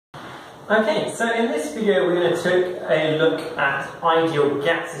Okay, so in this video we're going to take a look at ideal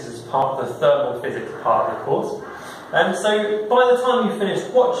gases as part of the thermal physics part of the course. So by the time you finish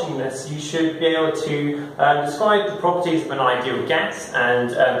watching this, you should be able to describe the properties of an ideal gas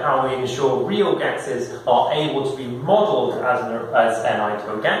and how we ensure real gases are able to be modelled as an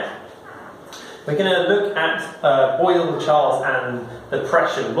ideal gas. We're going to look at Boyle, Charles and the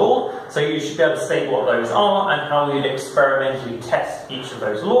pressure law, so you should be able to state what those are and how we'd experimentally test each of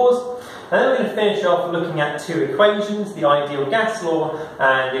those laws. And then we're going to finish off looking at two equations, the ideal gas law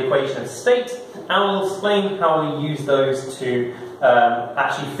and the equation of state, and we'll explain how we use those to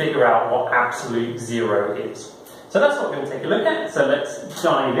actually figure out what absolute zero is. So that's what we're going to take a look at, so let's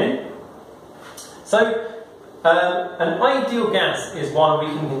dive in. So an ideal gas is one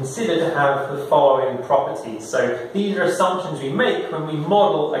we can consider to have the following properties. So these are assumptions we make when we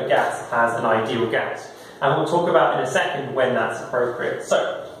model a gas as an ideal gas. And we'll talk about in a second when that's appropriate.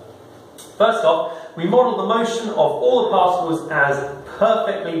 So, first off, we model the motion of all the particles as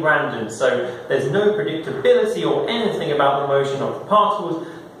perfectly random. So there's no predictability or anything about the motion of the particles.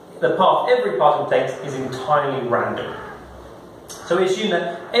 The path every particle takes is entirely random. So we assume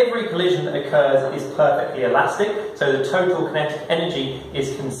that every collision that occurs is perfectly elastic, so the total kinetic energy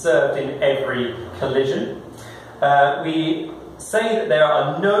is conserved in every collision. We say that there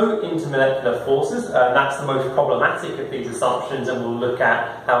are no intermolecular forces, and that's the most problematic of these assumptions, and we'll look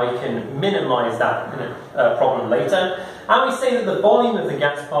at how we can minimise that problem later. And we say that the volume of the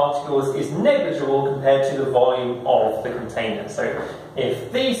gas particles is negligible compared to the volume of the container. So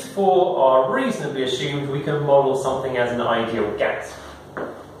if these four are reasonably assumed, we can model something as an ideal gas.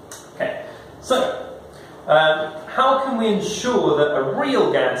 Okay, so how can we ensure that a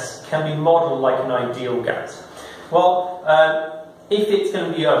real gas can be modelled like an ideal gas? Well, if it's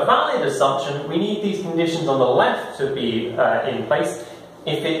going to be a valid assumption, we need these conditions on the left to be in place.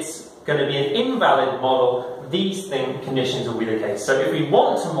 If it's going to be an invalid model, these conditions will be the case. So if we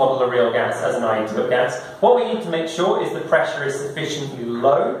want to model a real gas as an ideal gas, what we need to make sure is the pressure is sufficiently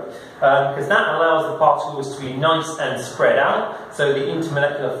low, because that allows the particles to be nice and spread out, so the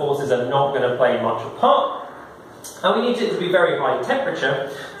intermolecular forces are not going to play much a part. And we need it to be very high temperature,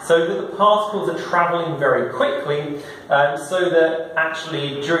 so that the particles are travelling very quickly, so that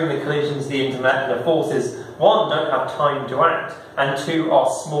actually during the collisions the intermolecular forces, one, don't have time to act, and two, are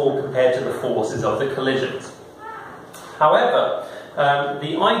small compared to the forces of the collisions. However,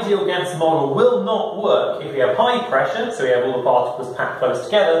 the ideal gas model will not work if we have high pressure, so we have all the particles packed close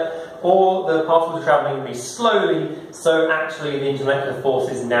together, or the particles are travelling really slowly, so actually the intermolecular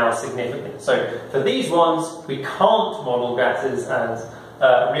force is now significant. So for these ones, we can't model gases as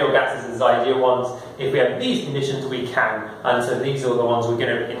real gases as ideal ones. If we have these conditions, we can, and so these are the ones we're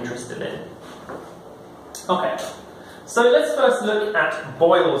going to be interested in. Okay, so let's first look at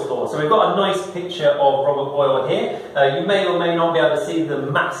Boyle's law. So we've got a nice picture of Robert Boyle here. You may or may not be able to see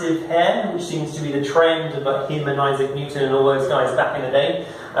the massive hair, which seems to be the trend of him and Isaac Newton and all those guys back in the day.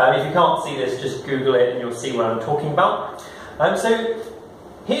 If you can't see this, just Google it and you'll see what I'm talking about. So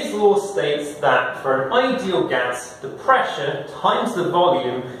his law states that for an ideal gas, the pressure times the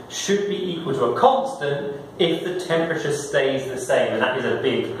volume should be equal to a constant if the temperature stays the same, and that is a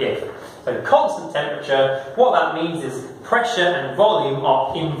big if. So constant temperature, what that means is pressure and volume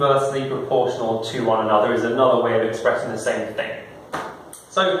are inversely proportional to one another, is another way of expressing the same thing.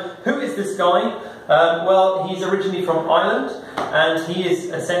 So who is this guy? Well, he's originally from Ireland, and he's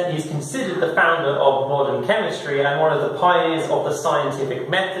considered the founder of modern chemistry and one of the pioneers of the scientific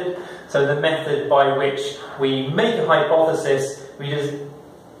method. So the method by which we make a hypothesis, we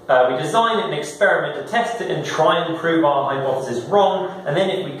design an experiment to test it and try and prove our hypothesis wrong, and then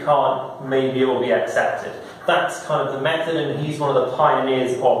if we can't, maybe it will be accepted. That's kind of the method, and he's one of the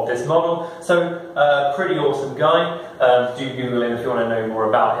pioneers of this model. So, pretty awesome guy. Do Google him if you want to know more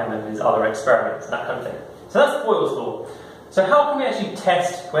about him and his other experiments and that kind of thing. So that's Boyle's law. So how can we actually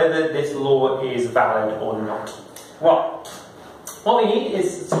test whether this law is valid or not? Well, what we need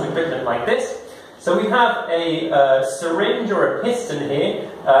is some equipment like this. So we have a syringe or a piston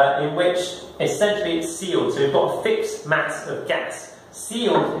here in which essentially it's sealed. So we've got a fixed mass of gas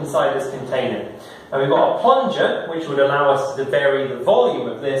sealed inside this container. And we've got a plunger which would allow us to vary the volume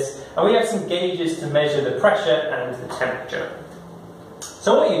of this, and we have some gauges to measure the pressure and the temperature.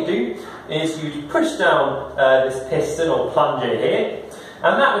 So what you do is you push down this piston or plunger here,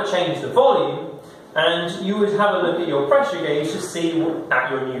 and that would change the volume, and you would have a look at your pressure gauge to see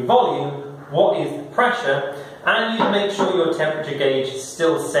at your new volume what is the pressure, and you'd make sure your temperature gauge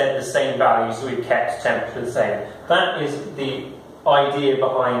still said the same value, so we kept temperature the same. That is the idea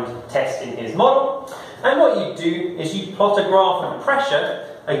behind testing his model. And what you do is you plot a graph of pressure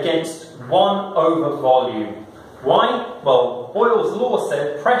against 1 over volume. Why? Well, Boyle's law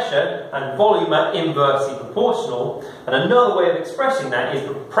said pressure and volume are inversely proportional, and another way of expressing that is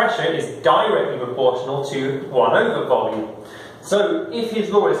that pressure is directly proportional to 1 over volume. So if his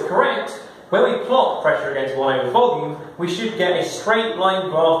law is correct, when we plot pressure against 1 over volume, we should get a straight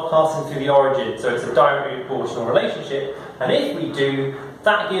line graph passing through the origin, so it's a directly proportional relationship, and if we do,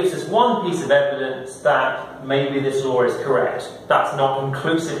 that gives us one piece of evidence that maybe this law is correct. That's not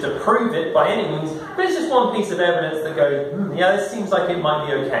conclusive to prove it by any means, but it's just one piece of evidence that goes, yeah, this seems like it might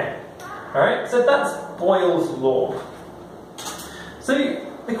be okay. Alright, so that's Boyle's law. So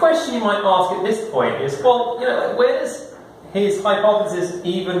the question you might ask at this point is, well, you know, where does his hypothesis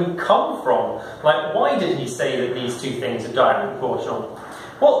even come from? Like, why did he say that these two things are directly proportional?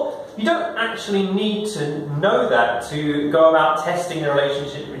 Well, you don't actually need to know that to go about testing the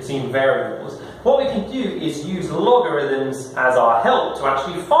relationship between variables. What we can do is use logarithms as our help to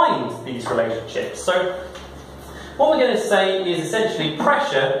actually find these relationships. So what we're going to say is essentially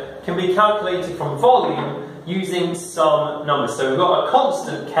pressure can be calculated from volume using some numbers. So we've got a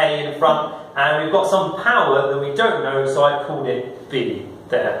constant k in front, and we've got some power that we don't know, so I've called it b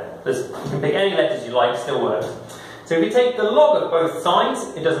there. You can pick any letters you like, still works. So if you take the log of both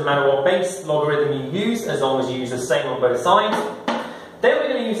sides, it doesn't matter what base logarithm you use, as long as you use the same on both sides. Then we're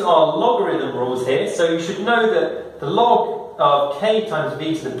going to use our logarithm rules here, so you should know that the log of k times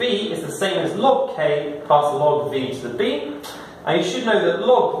v to the b is the same as log k plus log v to the b. And you should know that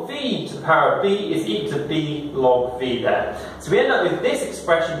log v to the power of b is equal to b log v there. So we end up with this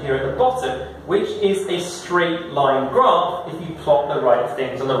expression here at the bottom, which is a straight line graph if you plot the right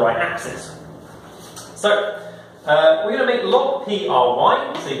things on the right axis. So we're going to make log p our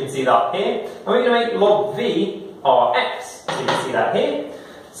y, so you can see that here, and we're going to make log v our x, so you can see that here.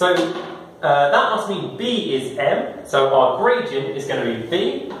 So that must mean b is m, so our gradient is going to be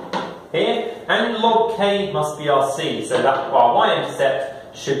b here, and log k must be our c, so that our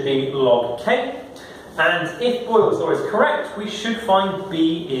y-intercept should be log k. And if Boyle's law is correct, we should find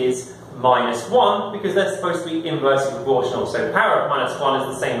b is minus 1, because they're supposed to be inversely proportional, so the power of minus 1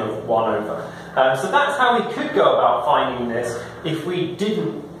 is the same as 1 over. So that's how we could go about finding this if we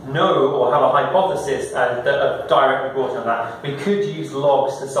didn't know or have a hypothesis that a direct proportion of that. We could use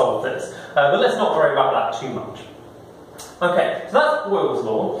logs to solve this, but let's not worry about that too much. Okay, so that's Boyle's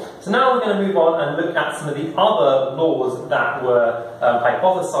law. So now we're going to move on and look at some of the other laws that were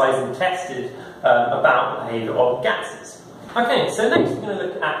hypothesized and tested about the behavior of gases. Okay, so next we're going to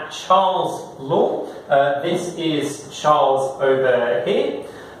look at Charles' law. This is Charles over here.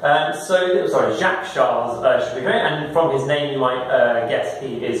 Jacques Charles should be here, and from his name you might guess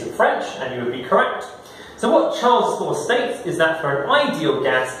he is French, and you would be correct. So what Charles' law states is that for an ideal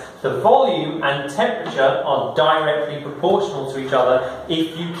gas, the volume and temperature are directly proportional to each other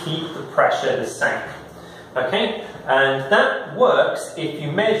if you keep the pressure the same. Okay, and that works if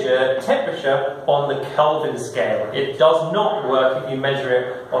you measure temperature on the Kelvin scale. It does not work if you measure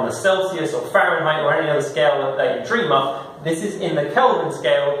it on the Celsius or Fahrenheit or any other scale that you dream of. This is in the Kelvin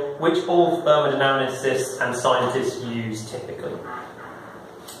scale, which all thermodynamicists and scientists use typically.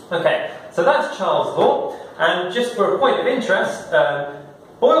 Okay, so that's Charles' law, and just for a point of interest,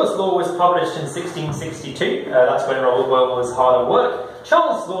 Boyle's law was published in 1662, that's when Robert Boyle was hard at work.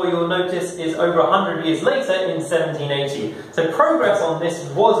 Charles' law, you'll notice, is over 100 years later in 1780. So progress on this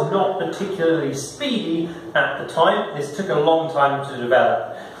was not particularly speedy at the time. This took a long time to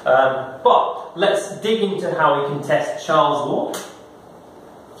develop. But let's dig into how we can test Charles' law.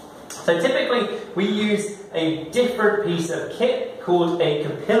 So typically we use a different piece of kit called a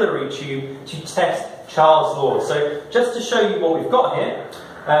capillary tube to test Charles' law. So just to show you what we've got here,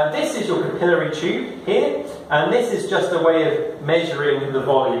 this is your capillary tube here, and this is just a way of measuring the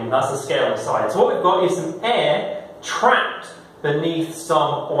volume. That's the scale side. So what we've got is some air trapped beneath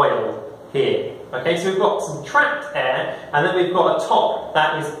some oil here. Okay, so we've got some trapped air, and then we've got a top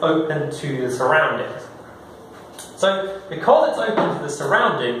that is open to the surroundings. So because it's open to the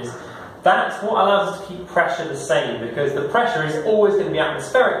surroundings, that's what allows us to keep pressure the same, because the pressure is always going to be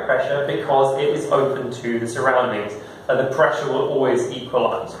atmospheric pressure because it is open to the surroundings. The pressure will always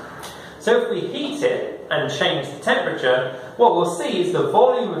equalize. So if we heat it and change the temperature, what we'll see is the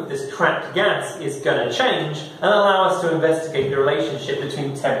volume of this trapped gas is going to change and allow us to investigate the relationship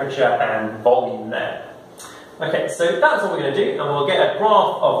between temperature and volume there. Okay, so that's what we're going to do, and we'll get a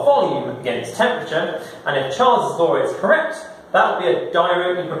graph of volume against temperature, and if Charles' law is correct, that will be a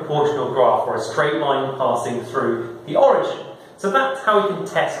directly proportional graph, or a straight line passing through the origin. So that's how we can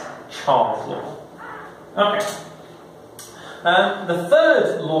test Charles' law. Okay. The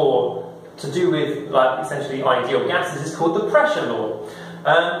third law to do with essentially ideal gases is called the pressure law.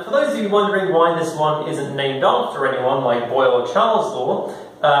 For those of you wondering why this one isn't named after anyone like Boyle or Charles' law,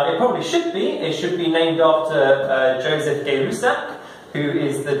 it probably should be. It should be named after Joseph Gay-Lussac, who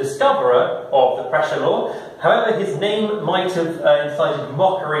is the discoverer of the pressure law. However, his name might have incited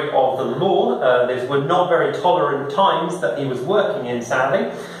mockery of the law. These were not very tolerant times that he was working in,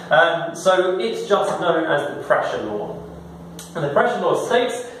 sadly. So it's just known as the pressure law. And the pressure law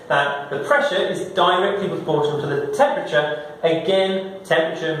states that the pressure is directly proportional to the temperature. Again,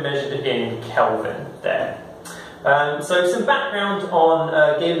 temperature measured in Kelvin there. So some background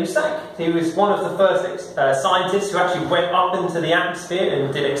on Gay-Lussac. He was one of the first scientists who actually went up into the atmosphere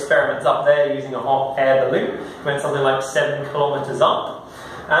and did experiments up there using a hot air balloon. He went something like 7 kilometers up.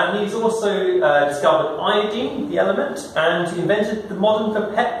 And he's also discovered iodine, the element, and invented the modern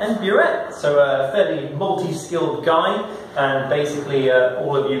pipette and burette. So a fairly multi-skilled guy, and basically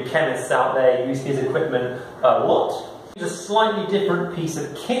all of you chemists out there use his equipment a lot. It's a slightly different piece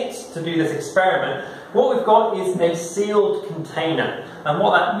of kit to do this experiment. What we've got is a sealed container, and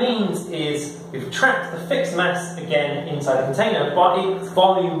what that means is we've trapped the fixed mass again inside the container, but its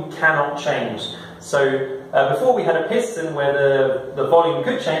volume cannot change. So before we had a piston where the volume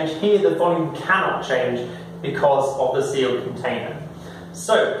could change, here the volume cannot change because of the sealed container.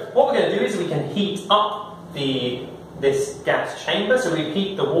 So what we're going to do is we can heat up this gas chamber. So we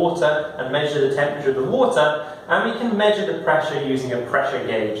heat the water and measure the temperature of the water, and we can measure the pressure using a pressure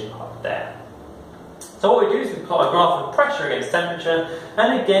gauge up there. So what we do is we plot a graph of pressure against temperature,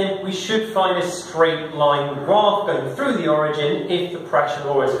 and again we should find a straight line graph going through the origin if the pressure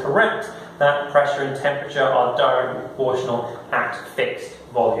law is correct, that pressure and temperature are directly proportional at fixed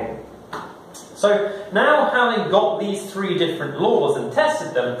volume. So now, having got these three different laws and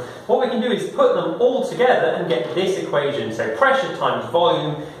tested them, what we can do is put them all together and get this equation. So pressure times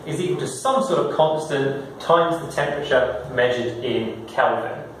volume is equal to some sort of constant times the temperature measured in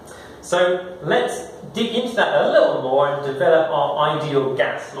Kelvin. So let's dig into that a little more and develop our ideal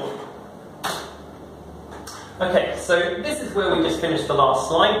gas law. Okay, so this is where we just finished the last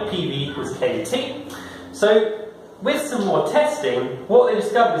slide, PV equals KT. So with some more testing, what they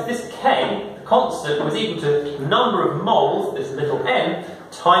discovered is this K, the constant, was equal to the number of moles, this little n,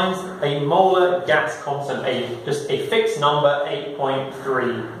 times a molar gas constant, just a fixed number,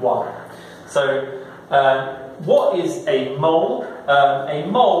 8.31. So what is a mole? A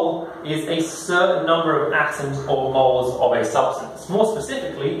mole is a certain number of atoms or moles of a substance. More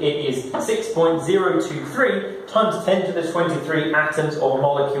specifically, it is 6.023 times 10 to the 23 atoms or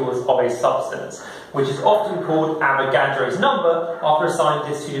molecules of a substance, which is often called Avogadro's number after a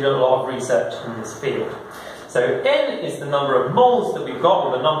scientist who did a lot of research in this field. So n is the number of moles that we've got,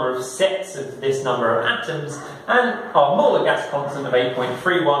 or the number of sets of this number of atoms, and our molar gas constant of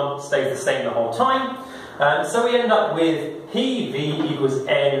 8.31 stays the same the whole time. So we end up with PV equals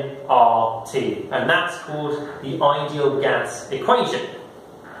nRT, and that's called the ideal gas equation.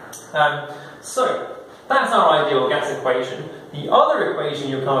 So that's our ideal gas equation. The other equation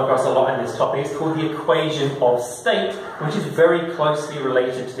you'll come across a lot in this topic is called the equation of state, which is very closely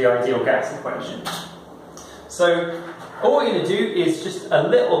related to the ideal gas equation. So all we're going to do is just a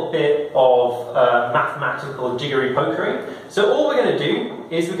little bit of mathematical jiggery-pokery. So all we're going to do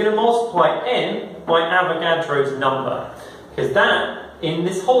is we're going to multiply n by Avogadro's number, because that, in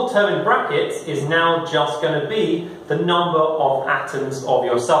this whole term in brackets, is now just going to be the number of atoms of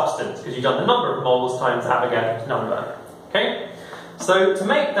your substance, because you've done the number of moles times Avogadro's number. Okay? So to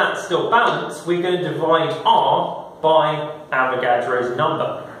make that still balance, we're going to divide R by Avogadro's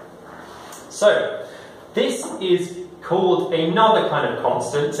number. So this is called another kind of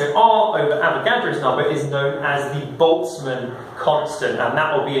constant. So R over Avogadro's number is known as the Boltzmann constant, and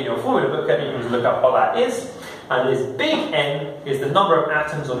that will be in your formula book, and you can look up what that is. And this big N is the number of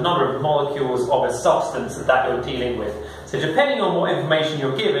atoms or number of molecules of a substance that you're dealing with. So depending on what information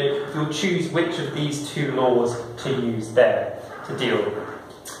you're given, you'll choose which of these two laws to use there to deal with.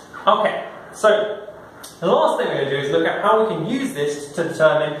 Okay, so the last thing we're going to do is look at how we can use this to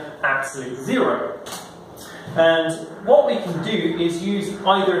determine absolute zero. And what we can do is use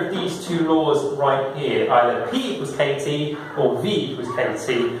either of these two laws right here, either P equals KT or V equals KT,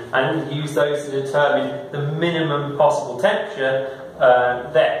 and use those to determine the minimum possible temperature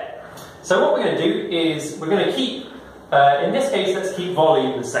there. So what we're going to do is we're going to keep, in this case, let's keep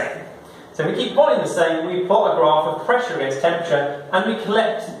volume the same. So we keep volume the same, we plot a graph of pressure against temperature, and we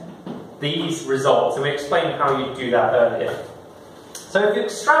collect these results, and we explained how you do that earlier. So if you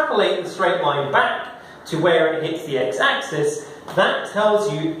extrapolate the straight line back to where it hits the x-axis, that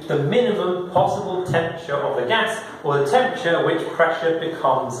tells you the minimum possible temperature of the gas, or the temperature at which pressure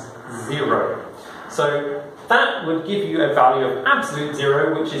becomes zero. So that would give you a value of absolute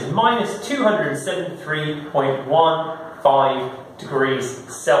zero, which is minus 273.15 degrees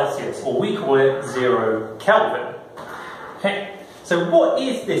Celsius, or we call it 0 Kelvin. Okay, so what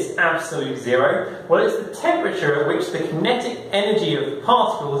is this absolute zero? Well, it's the temperature at which the kinetic energy of the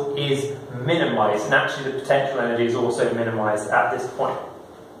particles is minimized, and actually the potential energy is also minimized at this point.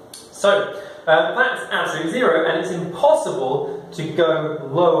 So that's absolute zero, and it's impossible to go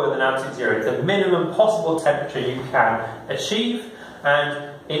lower than absolute zero. It's the minimum possible temperature you can achieve,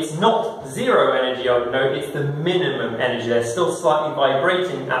 and it's not zero energy, I would note, it's the minimum energy. They're still slightly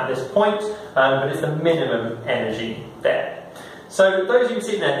vibrating at this point, but it's the minimum energy there. So those of you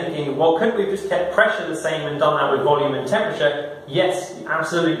sitting there thinking, well, couldn't we have just kept pressure the same and done that with volume and temperature? Yes,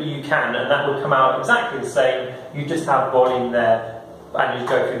 absolutely you can, and that would come out exactly the same. You just have volume there, and you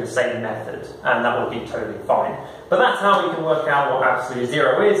go through the same method, and that will be totally fine. But that's how we can work out what absolute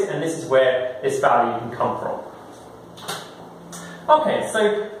zero is, and this is where this value can come from. Okay,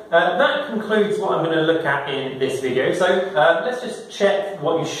 so that concludes what I'm going to look at in this video. So let's just check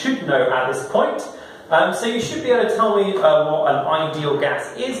what you should know at this point. So you should be able to tell me what an ideal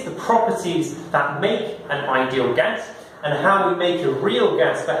gas is, the properties that make an ideal gas, and how we make a real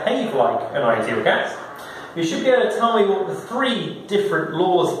gas behave like an ideal gas. You should be able to tell me what the 3 different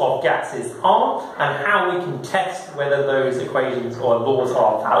laws of gases are, and how we can test whether those equations or laws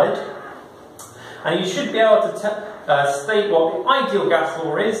are valid. And you should be able to state what the ideal gas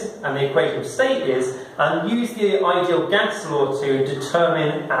law is, and the equation of state is, and use the ideal gas law to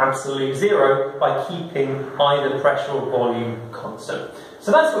determine absolute zero by keeping either pressure or volume constant.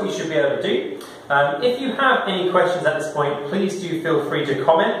 So that's what you should be able to do. If you have any questions at this point, please do feel free to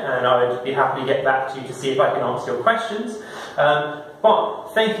comment, and I would be happy to get back to you to see if I can answer your questions. But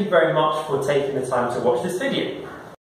thank you very much for taking the time to watch this video.